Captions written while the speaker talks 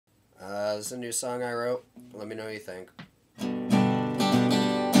This is a new song I wrote. Let me know what you think.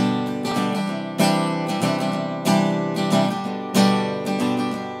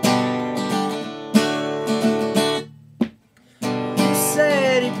 You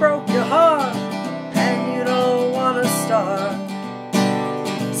said he broke your heart, and you don't want to start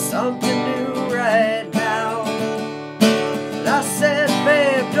something new right now. And I said,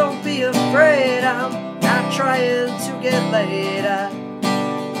 babe, don't be afraid, I'm not trying to get laid. I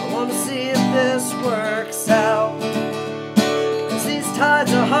want to see if this works out, 'cause these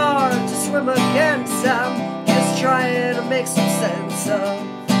tides are hard to swim against. I'm just trying to make some sense of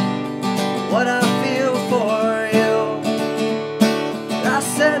what I feel for you. And I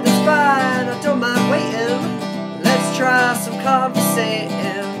said, that's fine, I don't mind waiting. Let's try some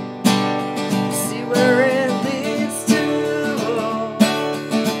conversating, see where it leads to.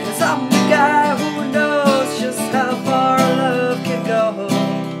 'Cause I'm the guy who knows just how far love can go.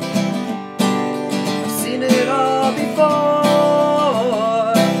 I've seen it all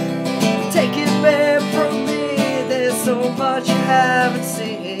before. Take it back from me, there's so much you haven't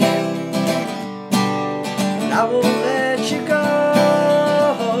seen, and I won't let you go.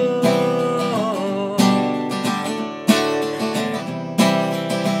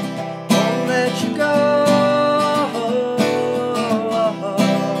 Won't let you go.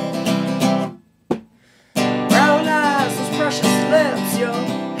 Brown eyes, those precious lips, your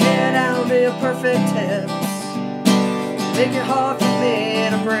hair down to your perfect hips, make it hard for me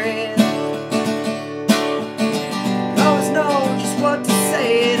to breathe. You always know just what to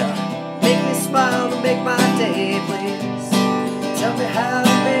say to make me smile, to make my day, please. Tell me how